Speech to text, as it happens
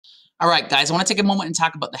All right, guys, I want to take a moment and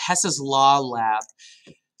talk about the Hess's Law Lab.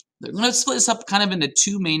 I'm going to split this up kind of into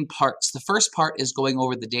two main parts. The first part is going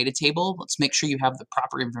over the data table. Let's make sure you have the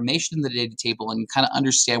proper information in the data table and you kind of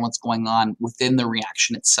understand what's going on within the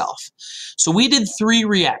reaction itself. So we did 3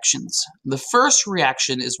 reactions. The first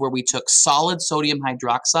reaction is where we took solid sodium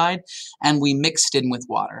hydroxide and we mixed in with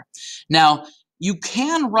water. Now, you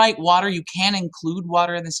can write water, you can include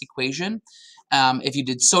water in this equation. If you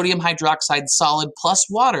did sodium hydroxide solid plus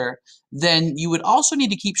water, then you would also need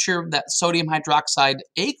to keep sure that sodium hydroxide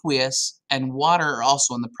aqueous and water are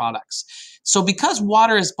also in the products. So because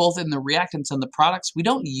water is both in the reactants and the products, we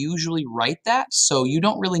don't usually write that, so you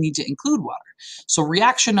don't really need to include water. So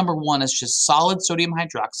reaction number 1 is just solid sodium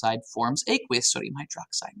hydroxide forms aqueous sodium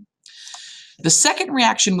hydroxide. The second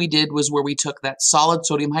reaction we did was where we took that solid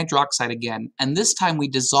sodium hydroxide again, and this time we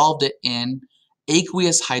dissolved it in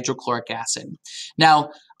aqueous hydrochloric acid. Now,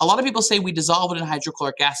 a lot of people say we dissolve it in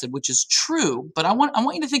hydrochloric acid, which is true, but I want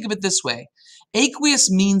you to think of it this way. Aqueous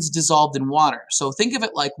means dissolved in water. So think of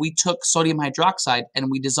it like we took sodium hydroxide and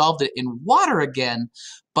we dissolved it in water again,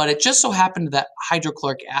 but it just so happened that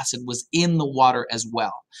hydrochloric acid was in the water as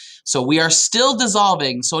well. So we are still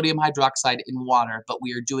dissolving sodium hydroxide in water, but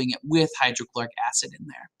we are doing it with hydrochloric acid in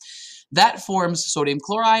there. That forms sodium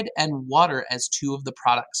chloride and water as 2 of the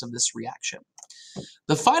products of this reaction.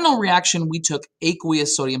 The final reaction, we took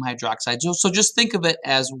aqueous sodium hydroxide. So just think of it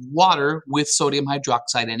as water with sodium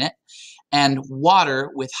hydroxide in it and water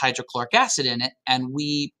with hydrochloric acid in it, and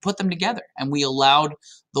we put them together and we allowed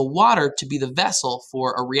the water to be the vessel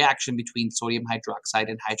for a reaction between sodium hydroxide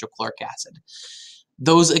and hydrochloric acid.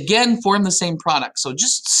 Those again form the same product, so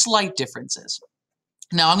just slight differences.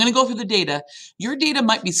 Now, I'm going to go through the data. Your data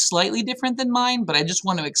might be slightly different than mine, but I just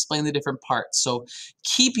want to explain the different parts. So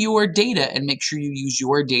keep your data and make sure you use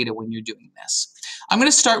your data when you're doing this. I'm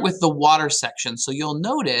going to start with the water section. So you'll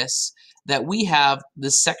notice that we have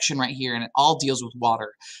this section right here, and it all deals with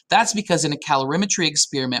water. That's because in a calorimetry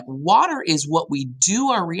experiment, water is what we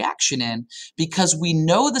do our reaction in. Because we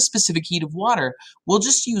know the specific heat of water, we'll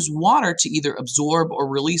just use water to either absorb or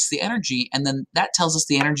release the energy, and then that tells us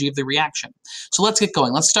the energy of the reaction. So let's get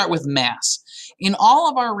going. Let's start with mass. In all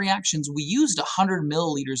of our reactions, we used 100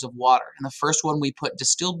 milliliters of water. In the first one, we put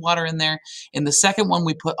distilled water in there. In the second one,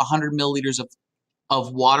 we put 100 milliliters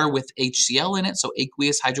of water with HCl in it, so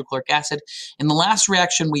aqueous hydrochloric acid. In the last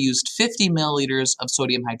reaction, we used 50 milliliters of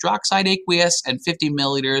sodium hydroxide aqueous and 50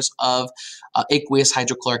 milliliters of aqueous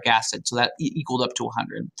hydrochloric acid, so that equaled up to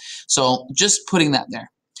 100. So just putting that there.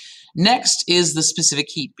 Next is the specific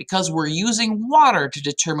heat. Because we're using water to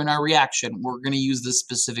determine our reaction, we're going to use the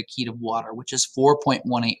specific heat of water, which is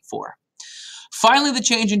 4.184. Finally, the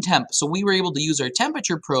change in temp. So we were able to use our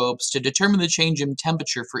temperature probes to determine the change in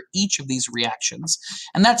temperature for each of these reactions.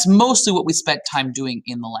 And that's mostly what we spent time doing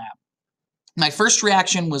in the lab. My first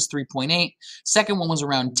reaction was 3.8. Second one was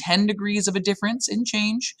around 10 degrees of a difference in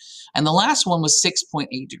change. And the last one was 6.8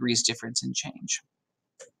 degrees difference in change.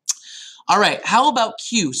 All right, how about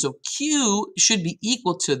Q? So Q should be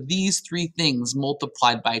equal to these 3 things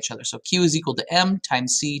multiplied by each other. So Q is equal to M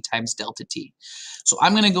times C times delta T. So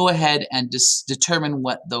I'm going to go ahead and just determine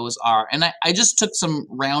what those are. And I just took some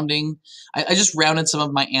rounding. I just rounded some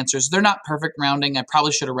of my answers. They're not perfect rounding. I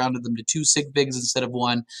probably should have rounded them to 2 sig figs instead of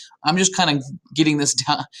 1. I'm just kind of getting this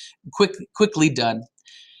down, quickly done.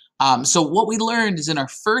 So what we learned is in our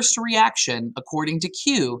first reaction, according to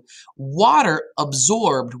Q, water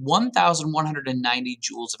absorbed 1,190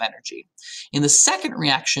 joules of energy. In the second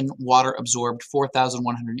reaction, water absorbed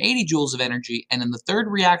 4,180 joules of energy, and in the third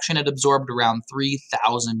reaction, it absorbed around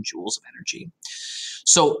 3,000 joules of energy.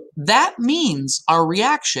 So that means our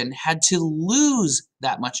reaction had to lose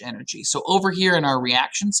that much energy. So over here in our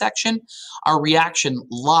reaction section, our reaction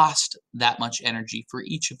lost that much energy for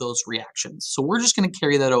each of those reactions. So we're just going to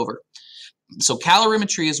carry that over. So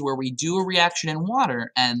calorimetry is where we do a reaction in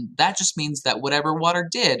water, and that just means that whatever water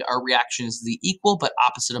did, our reaction is the equal but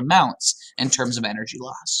opposite amounts in terms of energy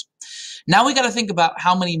loss. Now we got to think about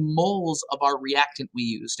how many moles of our reactant we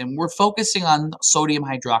used, and we're focusing on sodium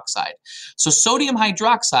hydroxide. So sodium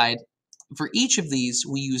hydroxide, for each of these,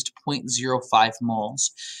 we used 0.05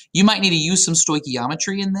 moles. You might need to use some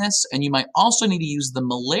stoichiometry in this, and you might also need to use the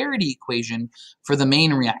molarity equation for the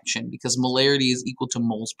main reaction, because molarity is equal to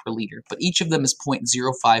moles per liter, but each of them is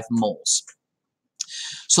 0.05 moles.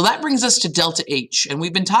 So that brings us to delta H, and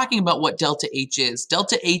we've been talking about what delta H is.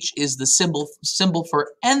 Delta H is the symbol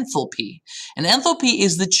for enthalpy, and enthalpy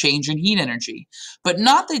is the change in heat energy, but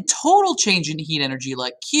not the total change in heat energy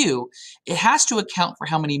like Q. It has to account for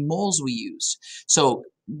how many moles we used. So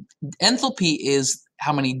enthalpy is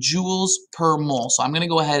how many joules per mole. So I'm going to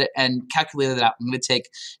go ahead and calculate that out. I'm going to take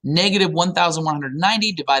negative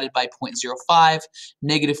 1,190 divided by 0.05,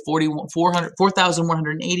 negative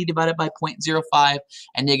 4,180 divided by 0.05,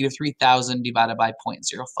 and negative 3,000 divided by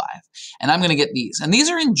 0.05. And I'm going to get these. And these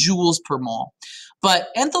are in joules per mole. But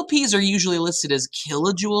enthalpies are usually listed as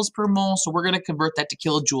kilojoules per mole, so we're going to convert that to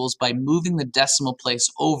kilojoules by moving the decimal place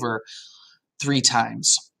over 3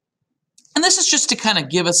 times. And this is just to kind of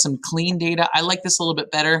give us some clean data. I like this a little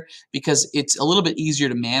bit better because it's a little bit easier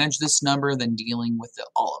to manage this number than dealing with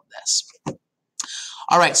all of this.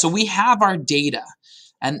 All right, so we have our data.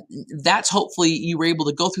 And that's hopefully you were able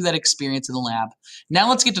to go through that experience in the lab. Now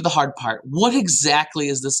let's get to the hard part. What exactly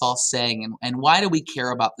is this all saying, and why do we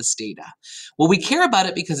care about this data? Well, we care about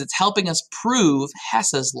it because it's helping us prove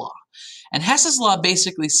Hess's law. And Hess's law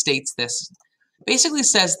basically states this. Basically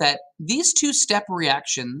says that these two-step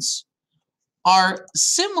reactions are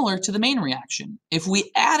similar to the main reaction. If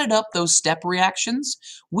we added up those step reactions,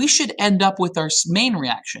 we should end up with our main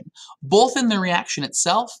reaction, both in the reaction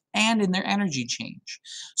itself and in their energy change.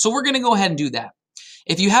 So we're going to go ahead and do that.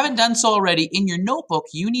 If you haven't done so already, in your notebook,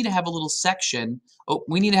 you need to have a little section.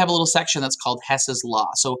 We need to have a little section that's called Hess's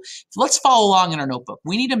law. So let's follow along in our notebook.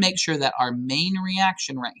 We need to make sure that our main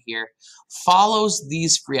reaction right here follows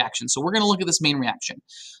these reactions. So we're going to look at this main reaction.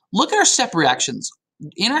 Look at our step reactions.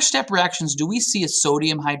 In our step reactions, do we see a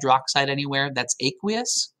sodium hydroxide anywhere that's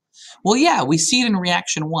aqueous? Well, yeah, we see it in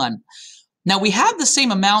reaction 1. Now, we have the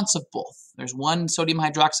same amounts of both. There's one sodium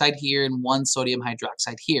hydroxide here and one sodium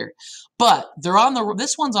hydroxide here. But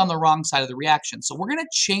this one's on the wrong side of the reaction. So we're going to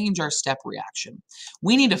change our step reaction.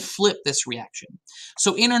 We need to flip this reaction.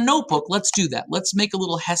 So in our notebook, let's do that. Let's make a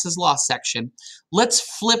little Hess's law section. Let's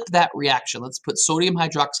flip that reaction. Let's put sodium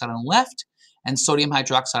hydroxide on the left and sodium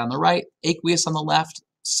hydroxide on the right, aqueous on the left,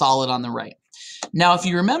 solid on the right. Now, if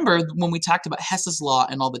you remember when we talked about Hess's law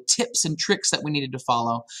and all the tips and tricks that we needed to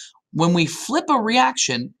follow, when we flip a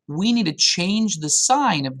reaction, we need to change the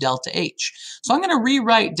sign of delta H. So I'm going to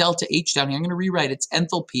rewrite delta H down here. I'm going to rewrite its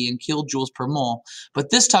enthalpy in kilojoules per mole,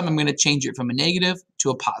 but this time I'm going to change it from a negative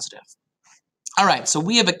to a positive. All right, so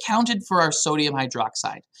we have accounted for our sodium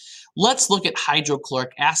hydroxide. Let's look at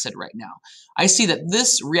hydrochloric acid right now. I see that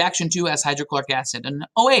this reaction 2 has hydrochloric acid, and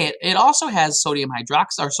oh wait, it also has sodium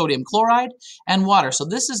hydroxide or sodium chloride and water. So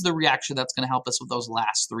this is the reaction that's going to help us with those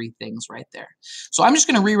last 3 things right there. So I'm just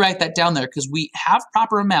going to rewrite that down there because we have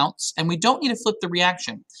proper amounts and we don't need to flip the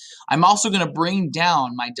reaction. I'm also going to bring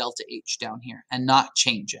down my delta H down here and not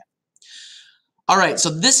change it. All right, so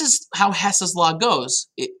this is how Hess's law goes.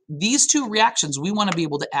 These 2 reactions, we want to be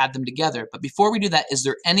able to add them together. But before we do that, is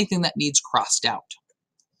there anything that needs crossed out?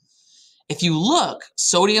 If you look,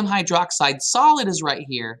 sodium hydroxide solid is right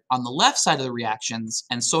here on the left side of the reactions,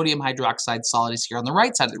 and sodium hydroxide solid is here on the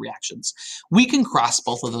right side of the reactions. We can cross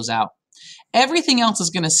both of those out. Everything else is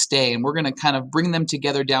going to stay, and we're going to kind of bring them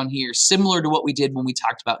together down here, similar to what we did when we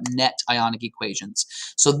talked about net ionic equations.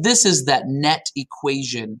 So this is that net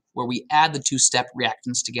equation where we add the 2-step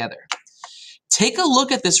reactions together. Take a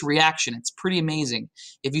look at this reaction. It's pretty amazing.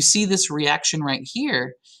 If you see this reaction right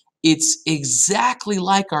here, it's exactly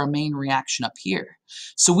like our main reaction up here.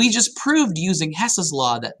 So we just proved using Hess's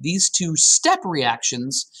law that these 2-step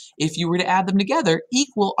reactions, if you were to add them together,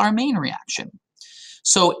 equal our main reaction.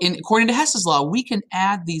 So according to Hess's law, we can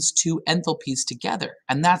add these 2 enthalpies together,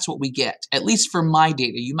 and that's what we get. At least for my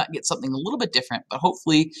data, you might get something a little bit different, but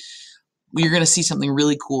hopefully you're going to see something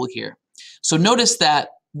really cool here. So notice that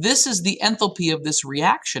this is the enthalpy of this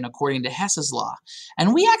reaction according to Hess's law.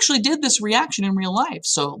 And we actually did this reaction in real life.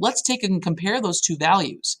 So let's take and compare those 2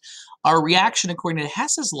 values. Our reaction according to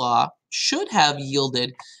Hess's law should have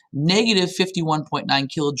yielded negative 51.9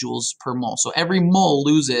 kilojoules per mole. So every mole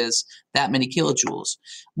loses that many kilojoules.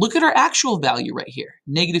 Look at our actual value right here,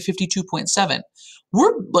 negative 52.7.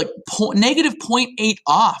 We're like negative 0.8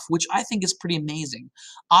 off, which I think is pretty amazing.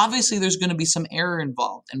 Obviously, there's going to be some error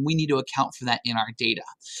involved, and we need to account for that in our data.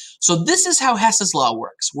 So this is how Hess's law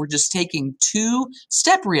works. We're just taking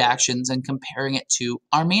 2-step reactions and comparing it to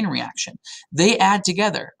our main reaction. They add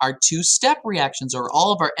together. Our 2-step reactions, or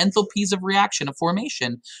all of our enthalpies of reaction of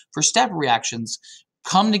formation for step reactions,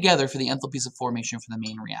 come together for the enthalpies of formation for the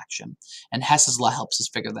main reaction. And Hess's law helps us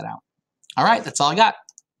figure that out. All right, that's all I got.